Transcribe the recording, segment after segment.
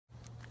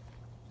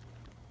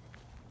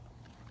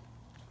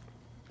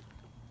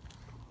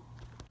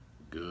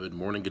Good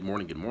morning, good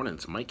morning, good morning.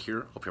 It's Mike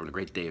here. Hope you're having a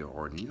great day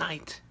or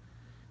night.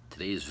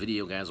 Today's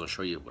video, guys, I'll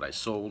show you what I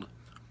sold.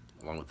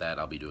 Along with that,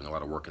 I'll be doing a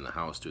lot of work in the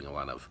house, doing a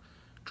lot of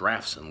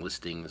drafts and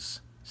listings,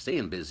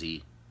 staying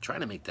busy, trying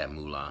to make that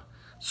moolah.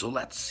 So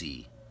let's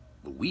see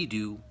what we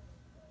do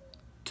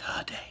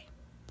today.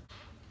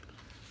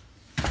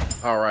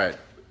 All right,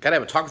 gotta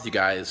have a talk with you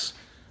guys.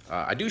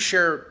 I do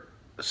share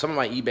some of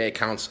my eBay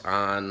accounts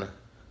on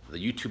the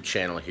YouTube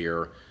channel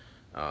here.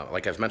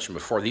 Like I've mentioned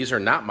before, these are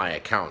not my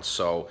accounts,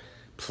 so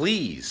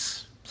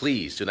please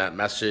do not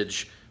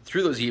message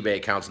through those eBay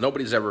accounts.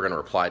 Nobody's ever going to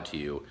reply to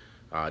you.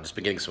 Just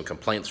been getting some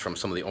complaints from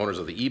some of the owners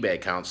of the eBay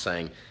accounts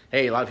saying,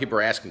 hey, a lot of people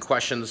are asking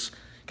questions.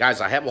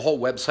 Guys, I have a whole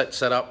website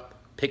set up,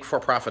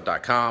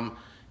 pigforprofit.com.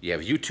 You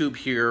have YouTube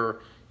here.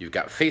 You've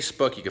got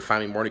Facebook. You can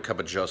find me, Morning Cup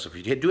of Joe. So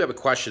if you do have a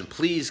question,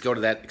 please go to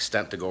that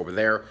extent to go over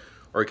there.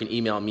 Or you can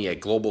email me at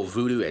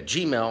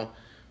globalvoodoo@gmail.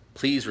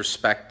 Please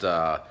respect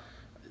the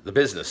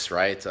business,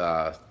 right?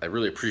 I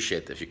really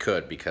appreciate it if you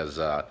could, because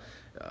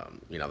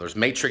you know, there's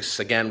matrix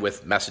again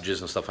with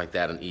messages and stuff like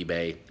that on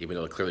eBay, even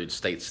though it clearly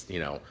states, you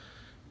know,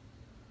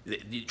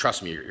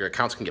 trust me, your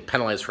accounts can get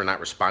penalized for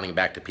not responding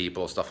back to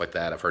people, stuff like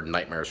that. I've heard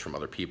nightmares from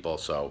other people,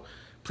 so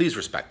please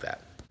respect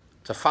that.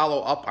 To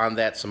follow up on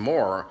that some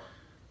more,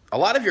 a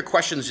lot of your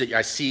questions that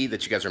I see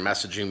that you guys are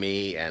messaging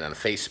me and on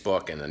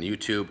Facebook and on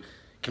YouTube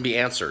can be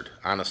answered,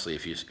 honestly.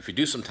 If you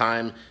do some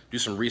time, do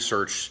some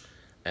research,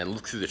 and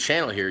look through the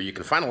channel here, you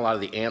can find a lot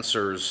of the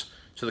answers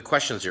to the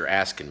questions you're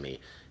asking me.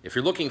 If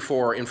you're looking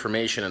for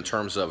information in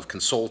terms of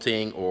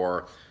consulting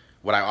or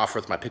what I offer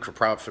with my Pick for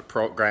Profit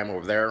program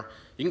over there,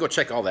 you can go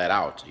check all that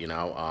out, you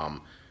know.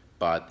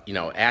 But, you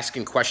know,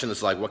 asking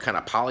questions like what kind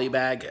of poly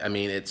bag, I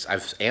mean,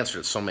 I've answered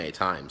it so many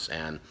times,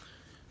 and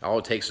all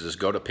it takes is just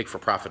go to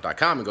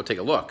pigforprofit.com and go take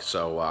a look.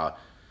 So,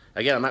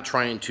 again, I'm not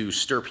trying to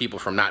stir people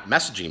from not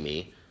messaging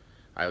me.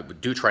 I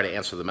do try to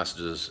answer the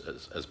messages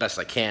as best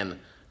I can,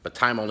 but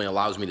time only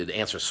allows me to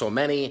answer so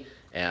many,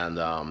 and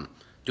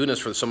doing this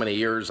for so many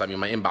years, I mean,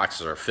 my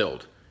inboxes are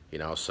filled, you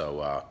know,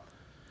 so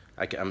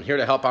I'm here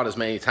to help out as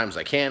many times as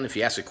I can. If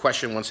you ask a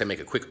question, once I make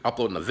a quick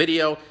upload in the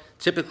video,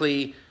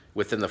 typically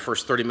within the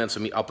first 30 minutes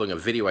of me uploading a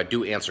video, I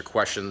do answer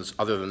questions.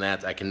 Other than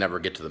that, I can never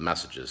get to the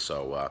messages,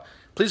 so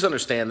please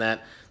understand that.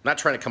 I'm not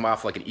trying to come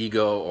off like an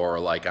ego or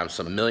like I'm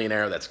some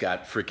millionaire that's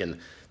got freaking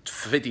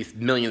 50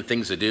 million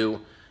things to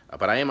do.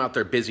 But I am out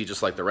there busy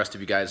just like the rest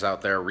of you guys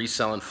out there,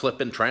 reselling,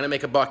 flipping, trying to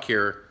make a buck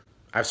here.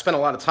 I've spent a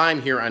lot of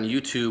time here on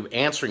YouTube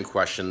answering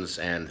questions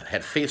and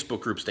had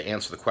Facebook groups to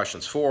answer the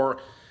questions for,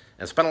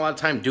 and spent a lot of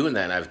time doing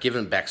that, and I've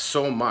given back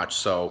so much.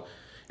 So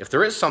if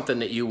there is something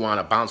that you want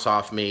to bounce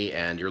off me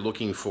and you're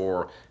looking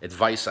for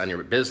advice on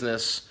your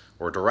business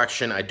or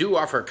direction, I do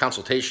offer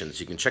consultations.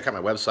 You can check out my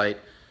website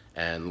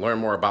and learn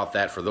more about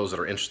that for those that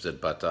are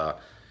interested. But,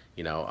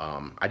 you know,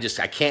 I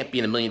can't be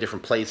in a million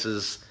different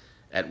places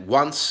at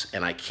once,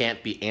 and I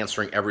can't be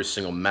answering every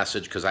single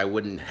message because I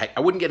wouldn't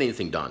get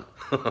anything done.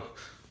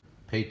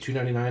 Paid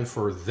 $2.99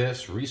 for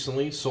this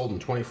recently, sold in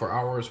 24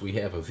 hours. We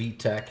have a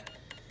VTech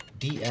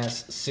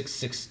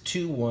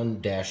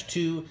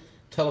DS6621-2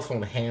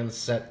 telephone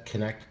handset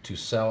connect to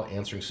sell,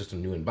 answering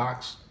system new in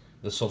box.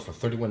 This sold for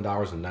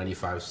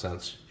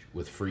 $31.95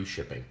 with free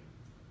shipping.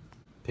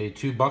 Paid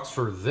 $2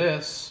 for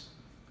this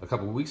a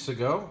couple weeks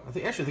ago. I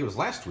think it was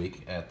last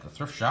week at the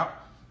thrift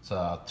shop. It's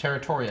a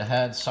Territory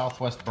Ahead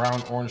Southwest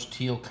brown, orange,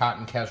 teal,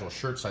 cotton casual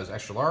shirt, size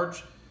extra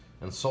large,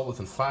 and sold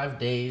within 5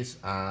 days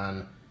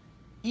on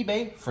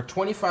eBay for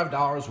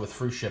 $25 with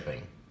free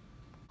shipping.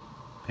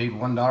 Paid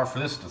 $1 for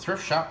this at the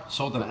thrift shop.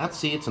 Sold on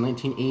Etsy. It's a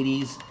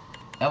 1980s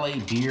LA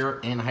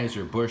Beer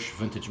Anheuser-Busch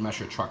vintage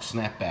measure truck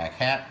snapback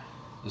hat.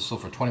 This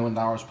sold for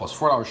 $21 plus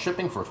 $4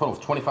 shipping for a total of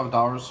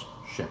 $25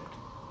 shipped.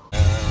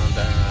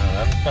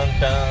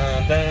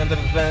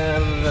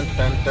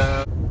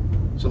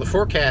 So the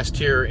forecast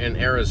here in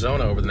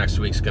Arizona over the next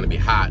week is going to be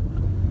hot.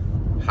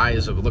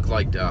 Highs of look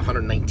like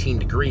 119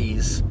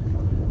 degrees.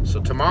 So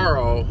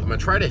tomorrow, I'm going to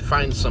try to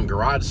find some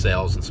garage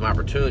sales and some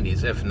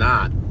opportunities. If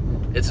not,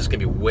 it's just going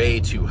to be way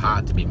too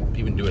hot to be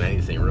even doing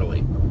anything,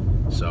 really.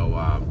 So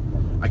I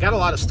got a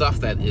lot of stuff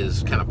that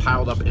is kind of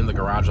piled up in the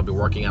garage I'll be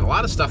working on. A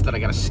lot of stuff that I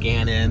got to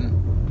scan in.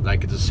 That I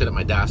could just sit at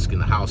my desk in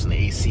the house in the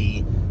AC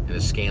and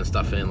just scan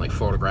stuff in, like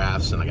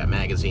photographs, and I got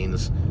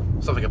magazines,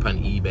 stuff I can put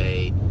on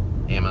eBay,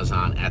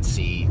 Amazon,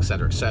 Etsy,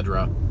 etc.,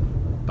 etc.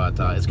 But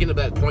it's getting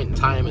to that point in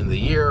time in the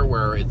year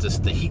where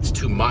the heat's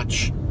too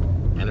much.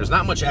 And there's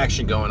not much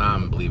action going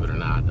on, believe it or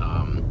not.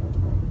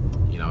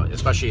 You know,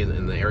 especially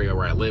in the area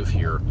where I live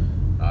here,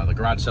 the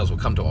garage sales will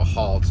come to a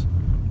halt.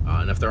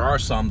 And if there are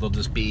some, they'll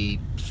just be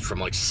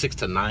from like 6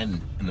 to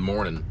 9 in the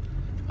morning.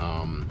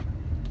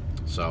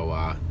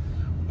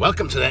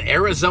 Welcome to the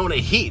Arizona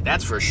heat,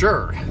 that's for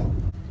sure.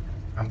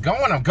 I'm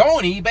going,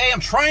 eBay.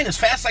 I'm trying as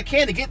fast as I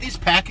can to get these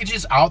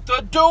packages out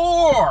the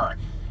door.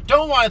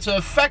 Don't want it to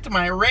affect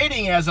my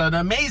rating as an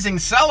amazing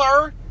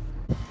seller.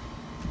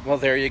 Well,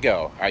 there you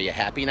go. Are you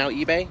happy now,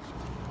 eBay?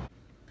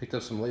 Picked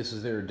up some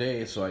laces the other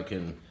day so I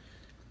can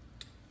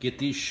get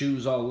these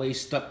shoes all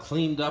laced up,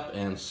 cleaned up,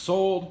 and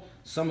sold.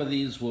 Some of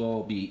these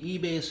will be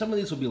eBay, some of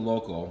these will be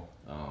local.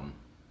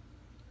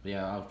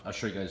 Yeah, I'll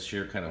show you guys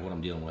here kind of what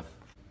I'm dealing with.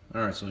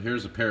 All right, so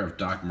here's a pair of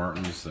Doc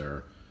Martens.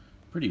 They're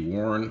pretty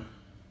worn.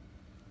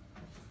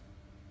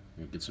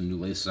 Get some new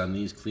laces on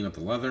these, clean up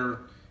the leather,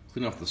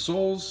 clean off the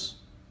soles.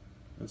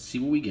 Let's see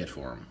what we get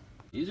for them.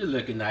 These are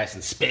looking nice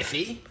and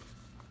spiffy.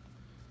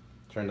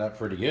 Turned out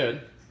pretty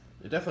good.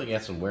 They definitely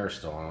got some wear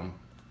still on them.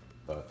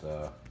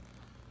 But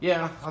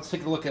yeah, let's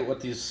take a look at what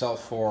these sell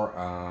for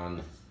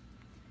on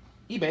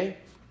eBay.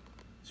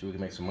 See if we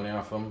can make some money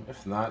off them.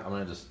 If not,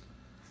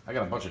 I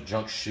got a bunch of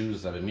junk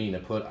shoes that I've been meaning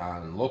to put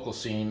on local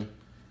scene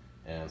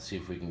and see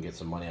if we can get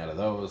some money out of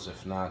those.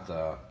 If not,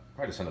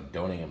 probably just end up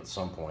donating them at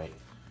some point.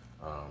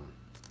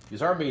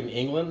 These are made in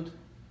England,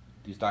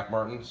 these Doc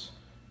Martens,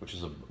 which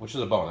is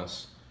a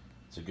bonus.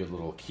 It's a good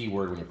little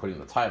keyword when you're putting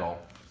the title.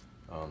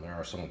 They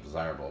are somewhat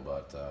desirable,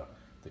 but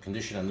the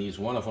condition on these,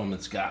 one of them,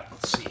 it's got,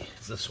 let's see,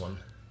 it's this one.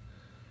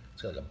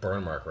 It's got like a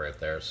burn mark right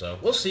there, so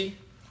we'll see.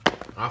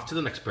 Off to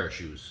the next pair of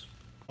shoes.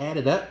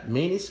 Added up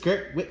mini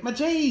skirt with my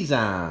J's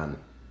on.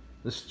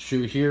 This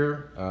shoe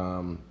here,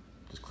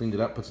 just cleaned it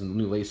up, put some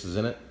new laces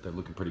in it. They're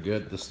looking pretty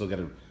good. This still got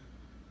a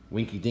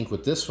winky dink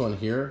with this one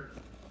here.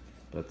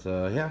 But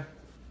yeah,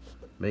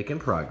 making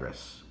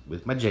progress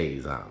with my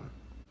J's on.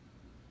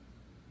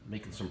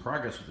 Making some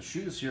progress with the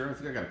shoes here. I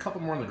think I got a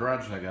couple more in the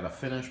garage that I got to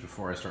finish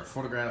before I start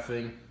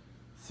photographing,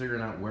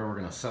 figuring out where we're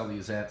going to sell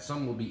these at.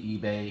 Some will be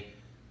eBay.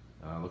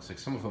 Looks like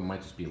some of them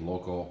might just be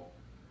local,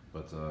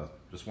 but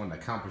just wanted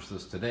to accomplish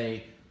this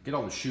today. Get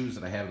all the shoes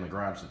that I have in the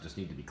garage that just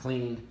need to be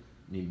cleaned,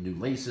 need new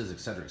laces,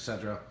 etc.,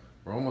 etc.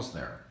 We're almost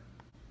there.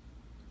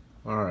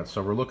 All right,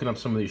 so we're looking up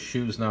some of these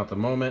shoes now at the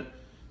moment.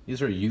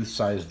 These are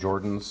youth-size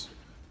Jordans.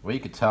 Well, you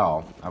could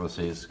tell,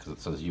 obviously, is because it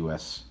says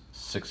US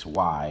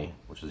 6Y,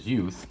 which is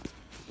youth.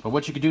 But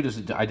what you could do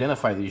is to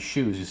identify these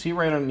shoes. You see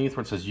right underneath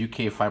where it says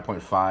UK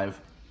 5.5,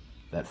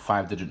 that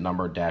 5-digit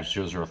number,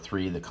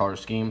 -003, the color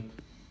scheme.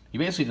 You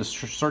basically just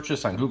search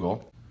this on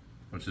Google,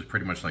 which is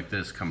pretty much like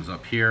this. Comes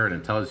up here, and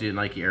it tells you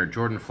Nike Air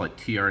Jordan Flight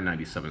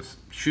TR97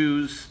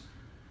 shoes.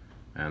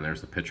 And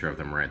there's the picture of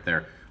them right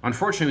there.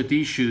 Unfortunately, with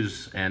these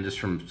shoes, and just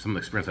from some of the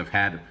experience I've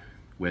had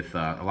with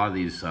a lot of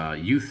these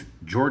youth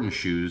Jordan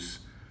shoes,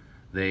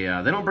 they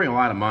don't bring a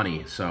lot of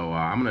money. So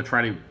I'm going to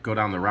try to go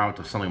down the route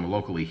of selling them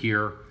locally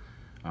here.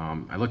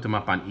 I looked them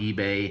up on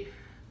eBay.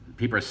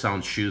 People are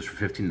selling shoes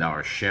for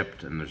 $15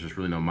 shipped, and there's just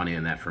really no money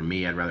in that for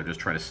me. I'd rather just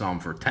try to sell them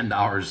for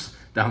 $10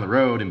 down the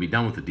road and be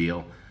done with the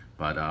deal.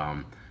 But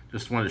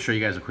just wanted to show you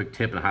guys a quick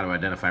tip on how to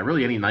identify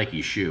really any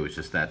Nike shoe. It's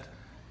just that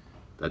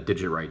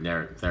digit right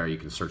there. You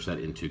can search that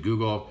into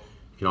Google.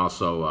 You can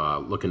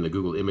also look into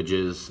Google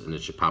Images, and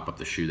it should pop up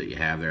the shoe that you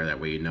have there. That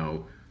way you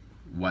know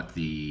what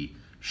the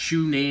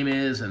shoe name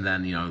is, and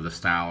then the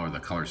style or the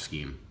color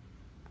scheme.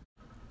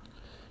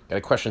 Got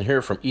a question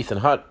here from Ethan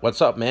Hutt.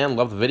 What's up, man?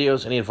 Love the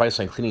videos. Any advice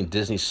on cleaning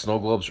Disney snow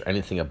globes or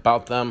anything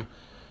about them?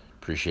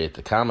 Appreciate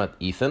the comment,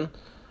 Ethan.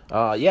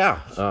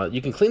 Yeah,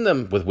 you can clean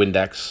them with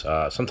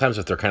Windex. Sometimes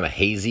if they're kind of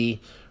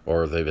hazy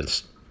or they've been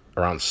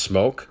around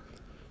smoke,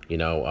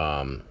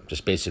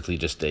 just basically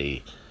just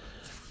a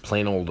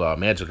plain old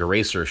magic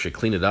eraser should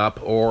clean it up.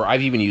 Or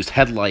I've even used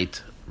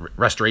headlight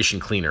restoration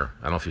cleaner.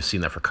 I don't know if you've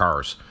seen that for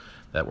cars.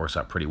 That works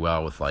out pretty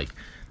well with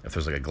if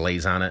there's like a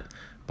glaze on it.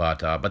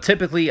 But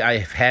typically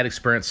I've had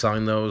experience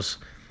selling those.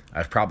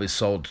 I've probably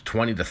sold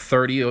 20 to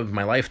 30 of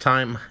my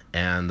lifetime,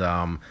 and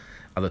of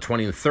the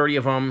 20 and 30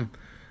 of them,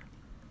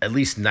 at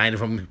least 9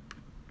 of them,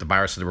 the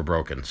buyer said they were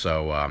broken.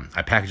 So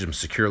I packaged them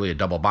securely, I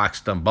double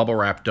boxed them, bubble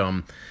wrapped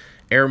them,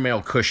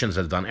 airmail cushions.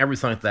 I've done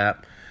everything like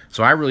that.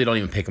 So I really don't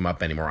even pick them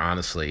up anymore,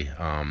 honestly.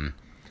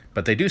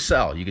 But they do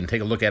sell. You can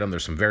take a look at them.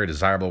 There's some very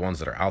desirable ones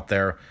that are out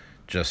there.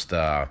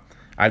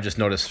 I've just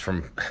noticed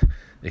from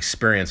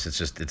experience,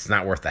 it's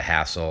not worth the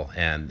hassle.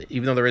 And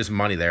even though there is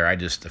money there,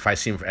 if I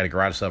see them at a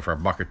garage sale for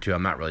 $1 or $2,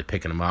 I'm not really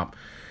picking them up.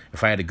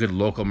 If I had a good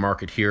local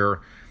market here,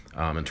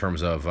 in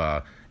terms of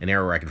an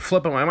area where I could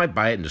flip them, I might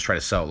buy it and just try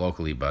to sell it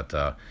locally. But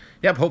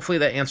yeah, hopefully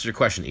that answers your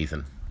question,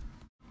 Ethan.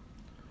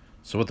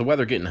 So with the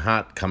weather getting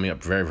hot coming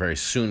up very, very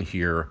soon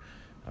here,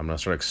 I'm going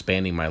to start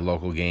expanding my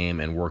local game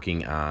and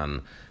working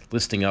on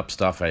listing up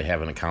stuff. I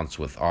have accounts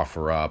with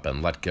OfferUp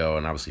and LetGo,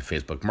 and obviously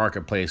Facebook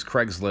Marketplace,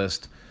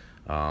 Craigslist.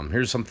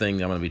 Here's something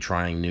I'm going to be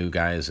trying new,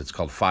 guys. It's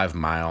called 5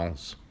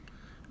 Miles,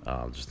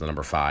 just the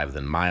number 5,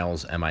 then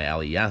Miles,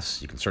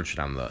 M-I-L-E-S. You can search it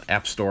on the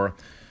App Store.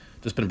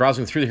 Just been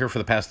browsing through here for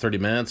the past 30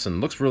 minutes, and it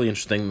looks really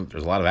interesting.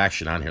 There's a lot of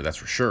action on here, that's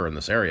for sure, in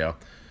this area.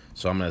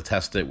 So I'm going to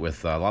test it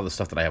with a lot of the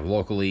stuff that I have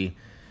locally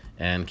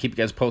and keep you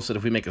guys posted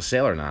if we make a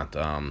sale or not.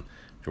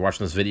 If you're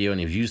watching this video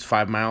and you've used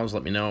 5 Miles,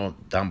 let me know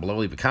down below.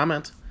 Leave a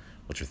comment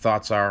what your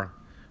thoughts are.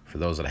 For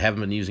those that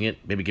haven't been using it,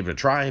 maybe give it a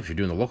try if you're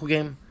doing the local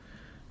game.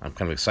 I'm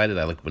kind of excited.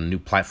 I like when new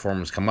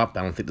platforms come up.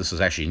 I don't think this is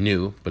actually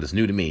new, but it's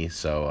new to me,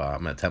 so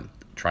I'm going to attempt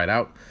to try it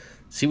out,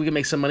 see if we can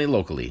make some money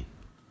locally.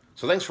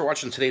 So thanks for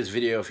watching today's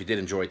video. If you did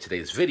enjoy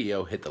today's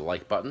video, hit the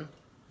like button.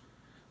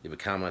 Leave a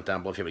comment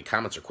down below if you have any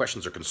comments or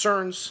questions or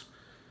concerns.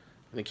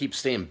 gonna keep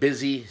staying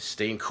busy,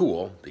 staying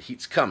cool. The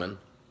heat's coming.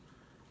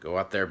 Go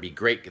out there, be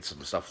great, get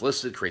some stuff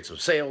listed, create some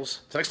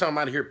sales. So next time I'm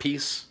out of here,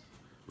 peace.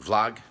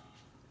 Vlog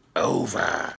over.